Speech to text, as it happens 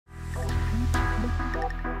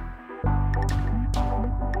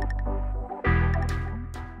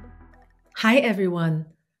Hi everyone,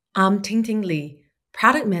 I'm Ting Ting Li,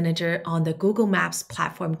 Product Manager on the Google Maps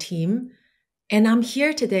platform team, and I'm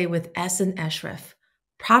here today with Essen Ashraf,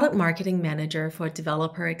 Product Marketing Manager for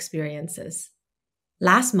Developer Experiences.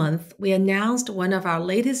 Last month, we announced one of our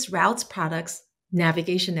latest routes products,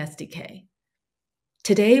 Navigation SDK.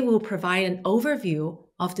 Today, we'll provide an overview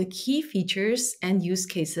of the key features and use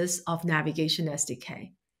cases of Navigation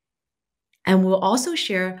SDK. And we'll also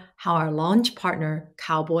share how our launch partner,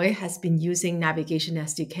 Cowboy, has been using Navigation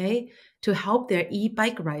SDK to help their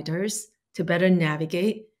e-bike riders to better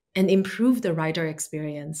navigate and improve the rider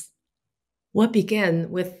experience. What began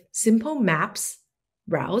with simple maps,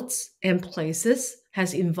 routes, and places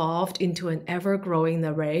has evolved into an ever-growing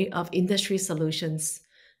array of industry solutions,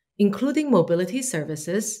 including mobility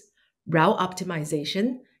services, route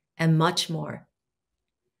optimization, and much more.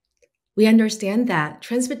 We understand that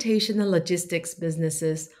transportation and logistics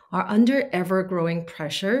businesses are under ever-growing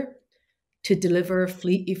pressure to deliver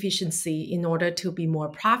fleet efficiency in order to be more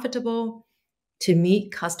profitable, to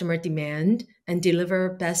meet customer demand and deliver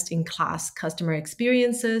best-in-class customer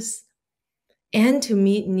experiences, and to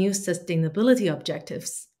meet new sustainability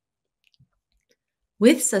objectives.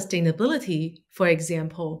 With sustainability, for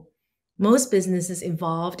example, most businesses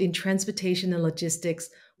involved in transportation and logistics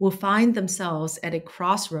will find themselves at a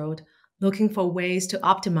crossroad looking for ways to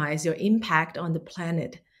optimize your impact on the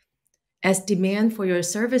planet as demand for your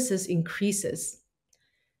services increases.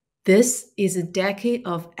 This is a decade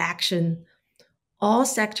of action. All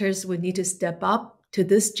sectors will need to step up to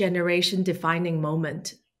this generation-defining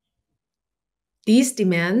moment. These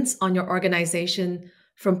demands on your organization,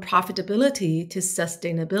 from profitability to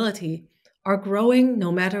sustainability, are growing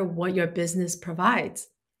no matter what your business provides,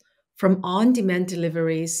 from on-demand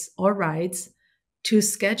deliveries or rides to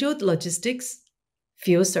scheduled logistics,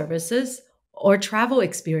 fuel services, or travel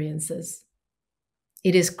experiences.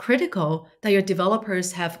 It is critical that your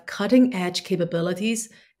developers have cutting-edge capabilities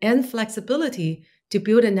and flexibility to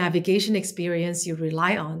build a navigation experience you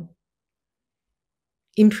rely on.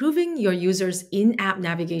 Improving your users' in-app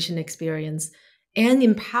navigation experience and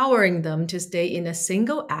empowering them to stay in a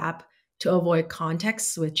single app to avoid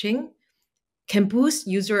context switching can boost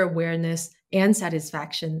user awareness and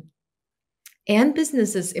satisfaction. And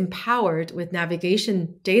businesses empowered with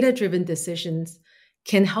navigation data-driven decisions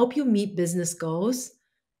can help you meet business goals,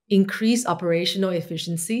 increase operational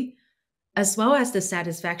efficiency, as well as the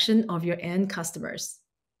satisfaction of your end customers.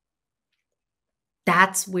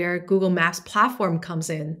 That's where Google Maps platform comes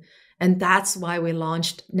in, and that's why we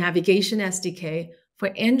launched Navigation SDK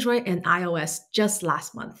for Android and iOS just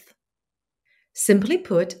last month. Simply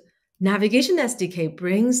put, Navigation SDK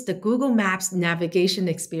brings the Google Maps navigation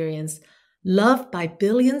experience loved by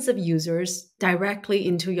billions of users directly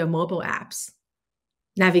into your mobile apps.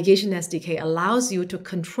 Navigation SDK allows you to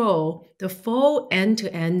control the full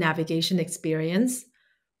end-to-end navigation experience,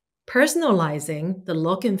 personalizing the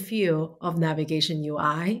look and feel of navigation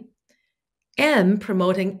UI, and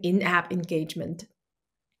promoting in-app engagement.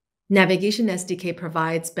 Navigation SDK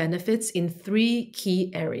provides benefits in three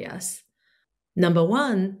key areas. Number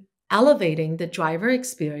one, elevating the driver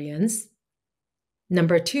experience.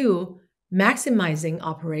 Number two, maximizing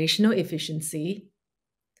operational efficiency.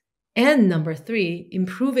 And number three,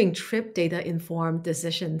 improving trip data-informed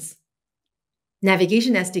decisions.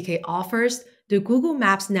 Navigation SDK offers the Google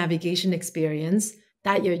Maps navigation experience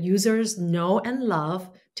that your users know and love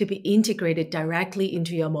to be integrated directly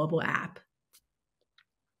into your mobile app.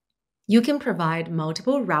 You can provide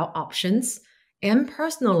multiple route options and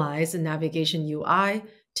personalize the navigation UI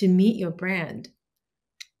to meet your brand.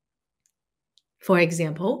 For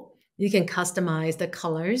example, you can customize the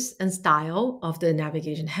colors and style of the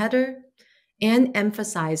navigation header and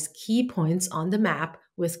emphasize key points on the map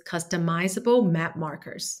with customizable map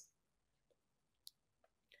markers.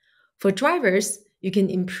 For drivers, you can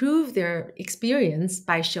improve their experience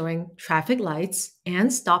by showing traffic lights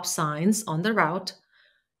and stop signs on the route,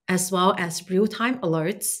 as well as real-time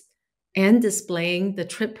alerts and displaying the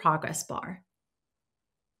trip progress bar.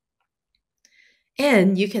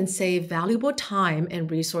 And you can save valuable time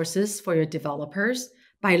and resources for your developers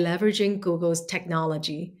by leveraging Google's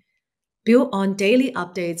technology, built on daily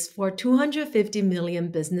updates for 250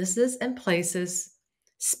 million businesses and places,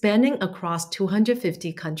 spanning across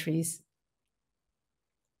 250 countries.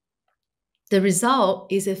 The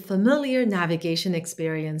result is a familiar navigation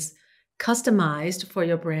experience customized for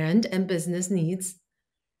your brand and business needs.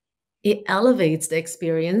 It elevates the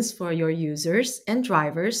experience for your users and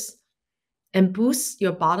drivers and boosts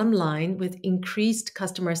your bottom line with increased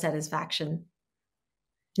customer satisfaction.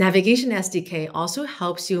 Navigation SDK also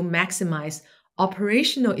helps you maximize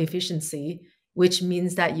operational efficiency which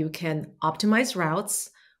means that you can optimize routes,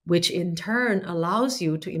 which in turn allows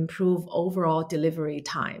you to improve overall delivery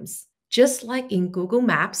times. Just like in Google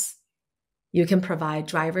Maps, you can provide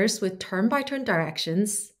drivers with turn by turn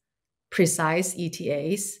directions, precise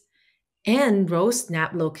ETAs, and row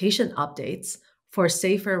snap location updates for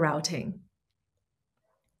safer routing.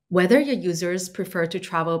 Whether your users prefer to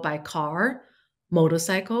travel by car,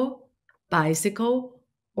 motorcycle, bicycle,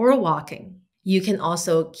 or walking, you can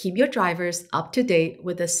also keep your drivers up to date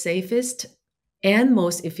with the safest and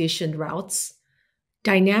most efficient routes,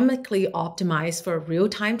 dynamically optimize for real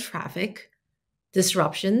time traffic,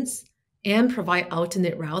 disruptions, and provide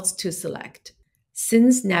alternate routes to select.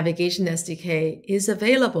 Since Navigation SDK is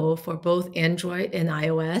available for both Android and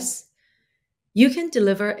iOS, you can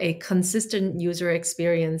deliver a consistent user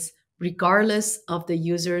experience regardless of the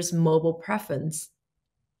user's mobile preference.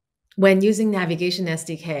 When using Navigation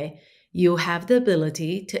SDK, you have the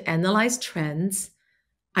ability to analyze trends,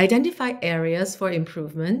 identify areas for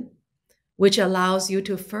improvement, which allows you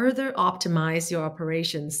to further optimize your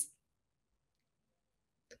operations.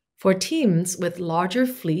 For teams with larger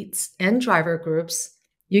fleets and driver groups,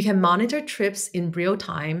 you can monitor trips in real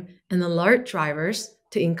time and alert drivers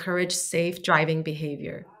to encourage safe driving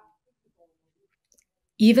behavior.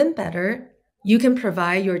 Even better, you can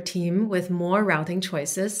provide your team with more routing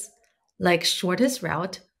choices like shortest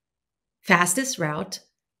route, fastest route,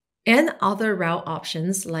 and other route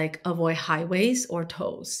options like avoid highways or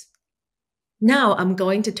tolls. Now I'm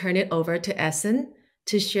going to turn it over to Essen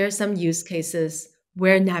to share some use cases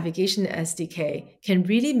where Navigation SDK can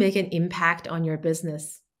really make an impact on your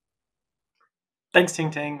business. Thanks,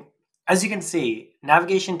 Ting Ting. As you can see,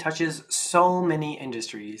 navigation touches so many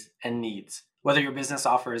industries and needs. Whether your business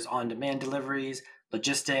offers on demand deliveries,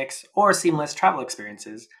 logistics, or seamless travel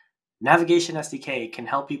experiences, Navigation SDK can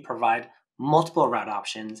help you provide multiple route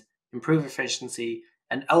options, improve efficiency,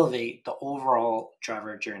 and elevate the overall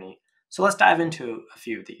driver journey. So let's dive into a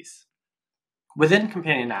few of these. Within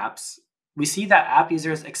companion apps, we see that app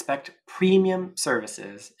users expect premium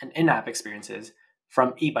services and in app experiences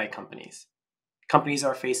from e bike companies. Companies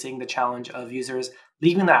are facing the challenge of users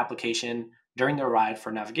leaving the application during their ride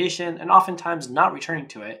for navigation and oftentimes not returning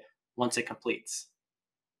to it once it completes.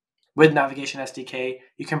 With Navigation SDK,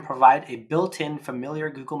 you can provide a built in familiar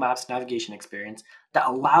Google Maps navigation experience that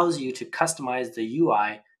allows you to customize the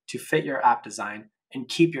UI to fit your app design and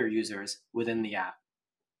keep your users within the app.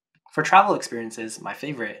 For travel experiences, my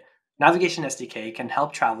favorite, Navigation SDK can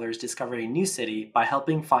help travelers discover a new city by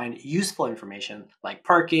helping find useful information like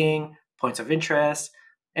parking, points of interest,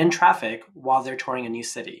 and traffic while they're touring a new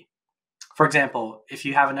city. For example, if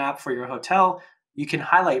you have an app for your hotel, you can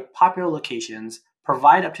highlight popular locations,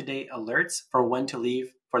 provide up to date alerts for when to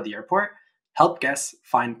leave for the airport, help guests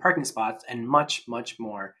find parking spots, and much, much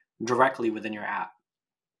more directly within your app.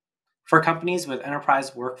 For companies with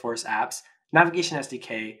enterprise workforce apps, Navigation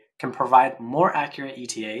SDK can provide more accurate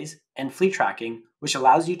ETAs and fleet tracking, which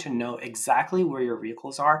allows you to know exactly where your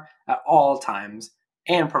vehicles are at all times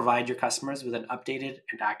and provide your customers with an updated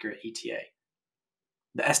and accurate ETA.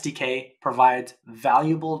 The SDK provides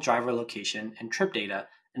valuable driver location and trip data,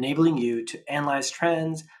 enabling you to analyze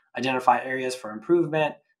trends, identify areas for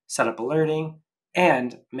improvement, set up alerting,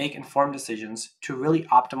 and make informed decisions to really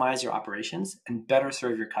optimize your operations and better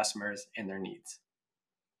serve your customers and their needs.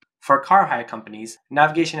 For car hire companies,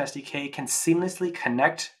 Navigation SDK can seamlessly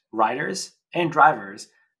connect riders and drivers,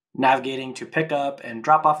 navigating to pickup and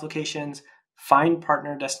drop off locations, find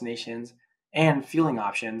partner destinations, and fueling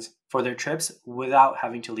options for their trips without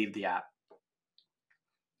having to leave the app.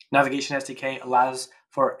 Navigation SDK allows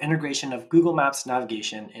for integration of Google Maps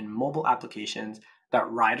navigation in mobile applications that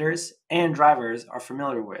riders and drivers are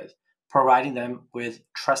familiar with, providing them with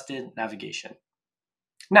trusted navigation.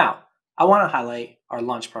 Now, I want to highlight our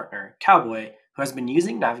launch partner, Cowboy, who has been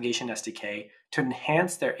using Navigation SDK to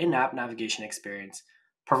enhance their in app navigation experience,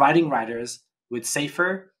 providing riders with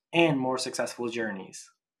safer and more successful journeys.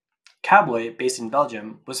 Cowboy, based in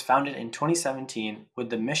Belgium, was founded in 2017 with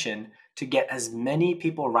the mission to get as many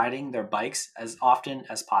people riding their bikes as often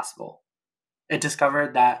as possible. It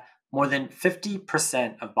discovered that more than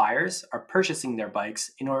 50% of buyers are purchasing their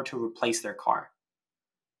bikes in order to replace their car.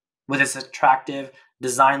 With its attractive,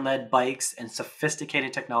 design led bikes and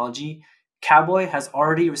sophisticated technology, Cowboy has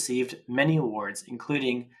already received many awards,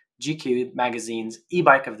 including GQ magazine's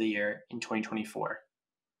e-bike of the year in 2024.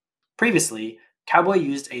 Previously, Cowboy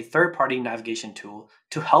used a third-party navigation tool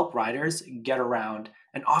to help riders get around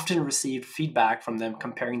and often received feedback from them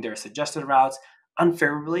comparing their suggested routes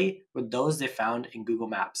unfavorably with those they found in Google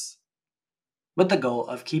Maps. With the goal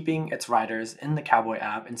of keeping its riders in the Cowboy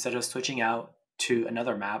app instead of switching out to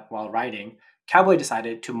another map while riding, Cowboy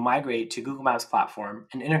decided to migrate to Google Maps platform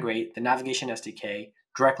and integrate the Navigation SDK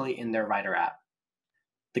directly in their rider app.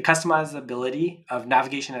 The customizability of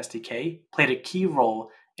Navigation SDK played a key role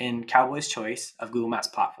in Cowboy's choice of Google Maps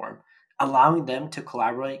platform, allowing them to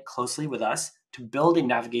collaborate closely with us to build a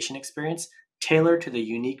navigation experience tailored to the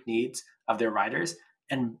unique needs of their riders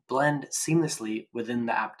and blend seamlessly within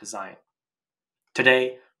the app design.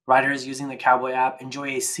 Today, riders using the Cowboy app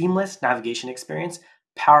enjoy a seamless navigation experience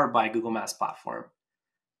powered by Google Maps platform.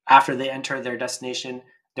 After they enter their destination,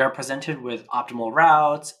 they are presented with optimal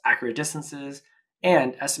routes, accurate distances,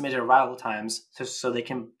 and estimated arrival times so they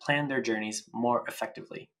can plan their journeys more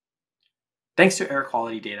effectively. Thanks to air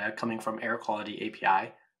quality data coming from Air Quality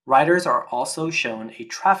API, riders are also shown a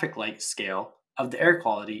traffic light scale of the air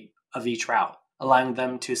quality of each route, allowing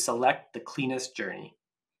them to select the cleanest journey.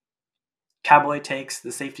 Cowboy takes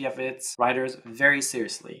the safety of its riders very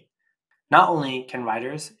seriously. Not only can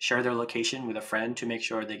riders share their location with a friend to make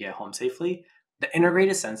sure they get home safely, the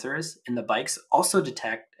integrated sensors in the bikes also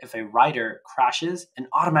detect if a rider crashes and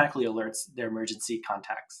automatically alerts their emergency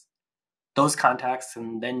contacts. Those contacts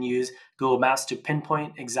can then use Google Maps to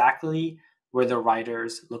pinpoint exactly where the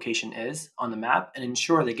rider's location is on the map and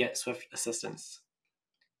ensure they get swift assistance.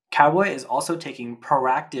 Cowboy is also taking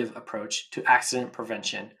proactive approach to accident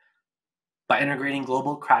prevention. By integrating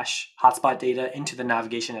global crash hotspot data into the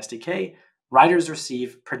Navigation SDK, riders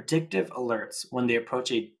receive predictive alerts when they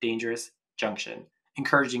approach a dangerous junction,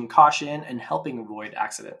 encouraging caution and helping avoid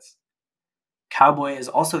accidents. Cowboy is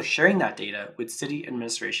also sharing that data with city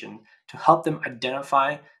administration to help them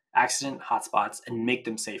identify accident hotspots and make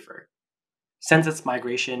them safer. Since its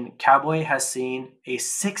migration, Cowboy has seen a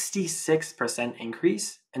 66%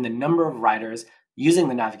 increase in the number of riders using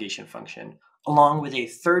the navigation function, along with a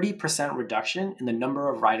 30% reduction in the number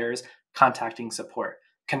of riders contacting support,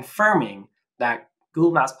 confirming that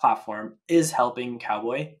Google Maps platform is helping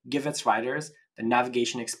Cowboy give its riders the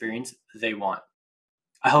navigation experience they want.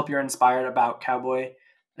 I hope you're inspired about Cowboy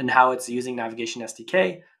and how it's using Navigation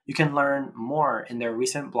SDK. You can learn more in their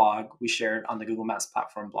recent blog we shared on the Google Maps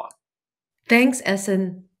platform blog. Thanks,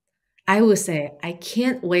 Essen. I will say I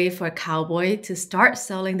can't wait for Cowboy to start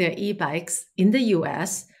selling their e-bikes in the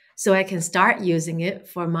US so I can start using it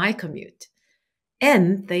for my commute.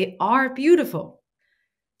 And they are beautiful.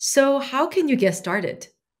 So, how can you get started?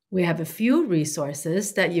 We have a few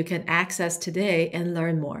resources that you can access today and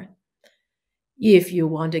learn more. If you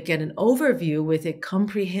want to get an overview with a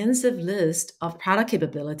comprehensive list of product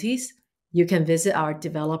capabilities, you can visit our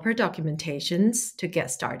developer documentations to get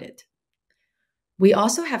started. We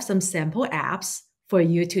also have some sample apps for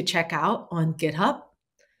you to check out on GitHub,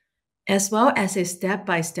 as well as a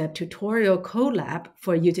step-by-step tutorial code lab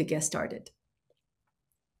for you to get started.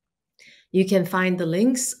 You can find the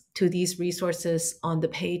links to these resources on the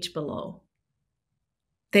page below.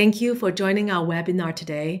 Thank you for joining our webinar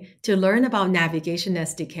today to learn about Navigation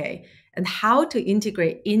SDK and how to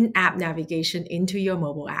integrate in-app navigation into your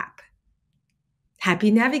mobile app.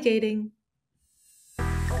 Happy navigating!